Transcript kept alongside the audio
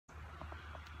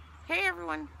Hey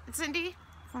everyone, it's Cindy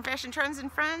from Fashion Trends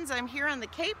and Friends. I'm here on the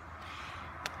Cape.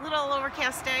 A little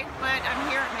overcast day, but I'm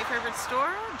here at my favorite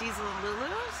store, Diesel and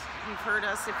Lulu's. You've heard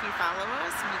us if you follow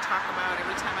us, and we talk about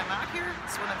every time I'm out here.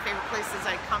 It's one of the favorite places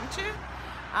I come to.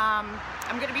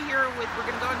 I'm going to be here with, we're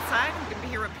going to go inside. I'm going to be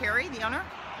here with Perry, the owner.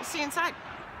 We'll see you inside.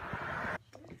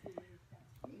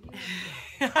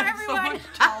 Hi everyone. So much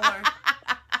taller.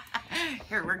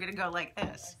 Here, we're going to go like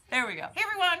this. There we go. Hey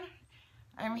everyone.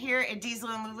 I'm here at Diesel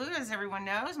and Lulu, as everyone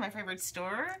knows, my favorite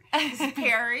store. This is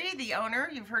Perry, the owner.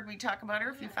 You've heard me talk about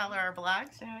her if you follow our blog.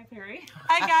 Say hi, Perry.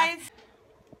 Hi, guys.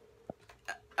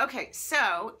 Okay,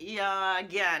 so,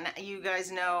 again, you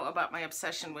guys know about my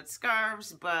obsession with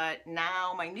scarves, but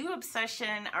now my new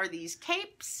obsession are these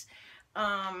capes.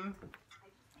 I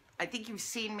think you've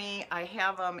seen me. I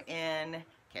have them in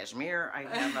cashmere. I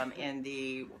have them in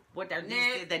the, what are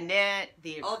these? The knit,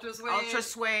 the Ultra suede. Ultra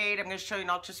suede. I'm going to show you an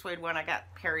ultra suede one. I got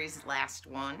Perry's last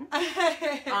one.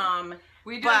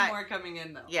 We do have more coming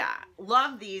in, though. Yeah,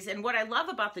 love these. And what I love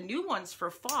about the new ones for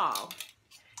fall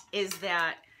is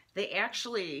that they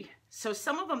actually, so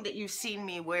some of them that you've seen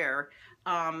me wear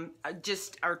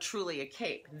just are truly a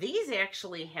cape. These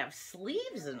actually have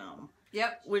sleeves in them.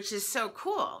 Yep. Which is so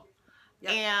cool.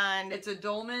 Yep. And it's a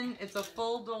Dolman, it's a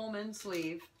full Dolman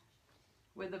sleeve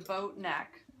with a boat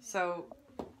neck. So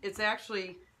it's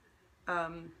actually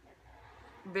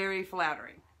very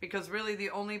flattering, because really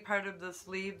the only part of the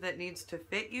sleeve that needs to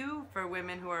fit you for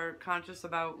women who are conscious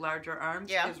about larger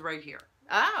arms is right here.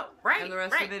 Oh, right. And the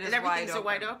rest of it is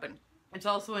wide open. It's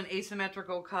also an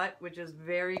asymmetrical cut, which is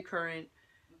very current,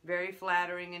 very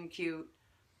flattering and cute.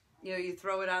 You know, you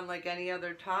throw it on like any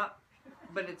other top,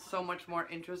 but it's so much more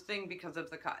interesting because of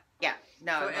the cut. Yeah,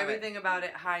 no. So everything about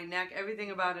it, high neck,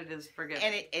 everything about it is forgiving.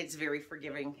 And it's very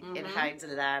forgiving. It hides a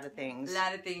lot of things. A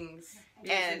lot of things.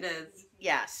 Yes, it does.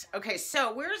 Yes. Okay,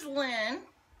 so where's Lynn?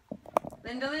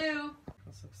 Linda Lou.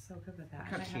 So good with that.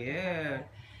 How cute.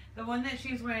 The one that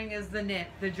she's wearing is the knit,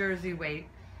 the jersey weight,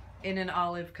 in an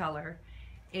olive color.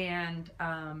 And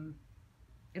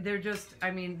they're just, I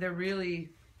mean, they're really...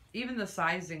 Even the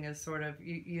sizing is sort of,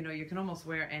 you know, you can almost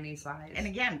wear any size. And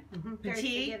again,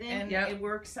 petite, and it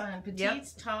works on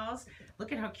petites, talls.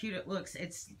 Look at how cute it looks.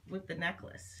 It's with the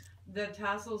necklace. The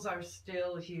tassels are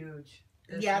still huge.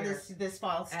 This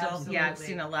fall still. Absolutely. Yeah, I've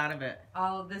seen a lot of it.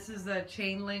 Oh, this is the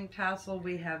chain link tassel.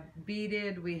 We have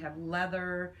beaded, we have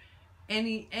leather.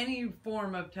 Any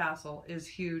form of tassel is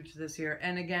huge this year.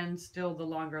 And again, still the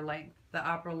longer length. The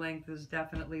upper length is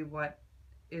definitely what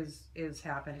is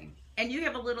happening. And you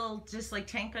have a little, just like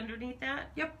tank underneath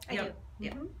that? Yep. I do.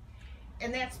 Yep.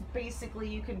 And that's basically,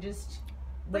 you can just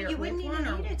wear But you wouldn't even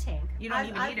need a tank. You don't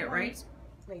even need it, right?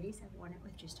 Ladies, I've worn it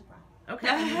with just a bra.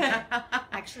 Okay.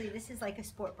 Actually, this is like a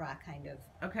sport bra kind of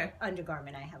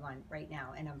undergarment I have on right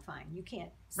now, and I'm fine. You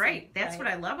can't see, Right. That's what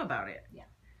I love about it. Yeah.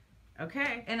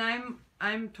 Okay. And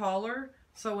I'm taller,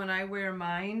 so when I wear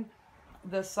mine,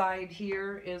 the side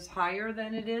here is higher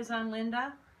than it is on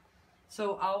Linda.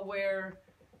 So I'll wear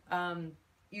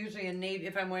usually a navy,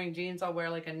 if I'm wearing jeans, I'll wear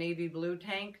like a navy blue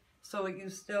tank. So you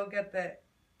still get the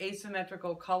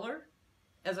asymmetrical color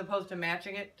as opposed to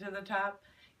matching it to the top.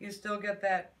 You still get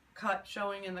that cut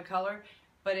showing in the color,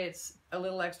 but it's a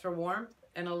little extra warmth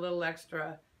and a little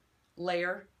extra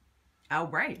layer. Oh,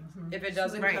 right. If it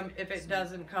doesn't come, if it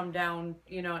doesn't come down,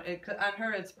 you know, on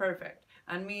her it's perfect.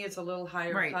 On me, it's a little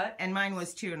higher cut. And mine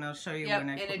was too, and I'll show you when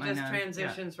I put mine on. And it just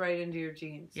transitions right into your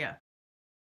jeans. Yeah.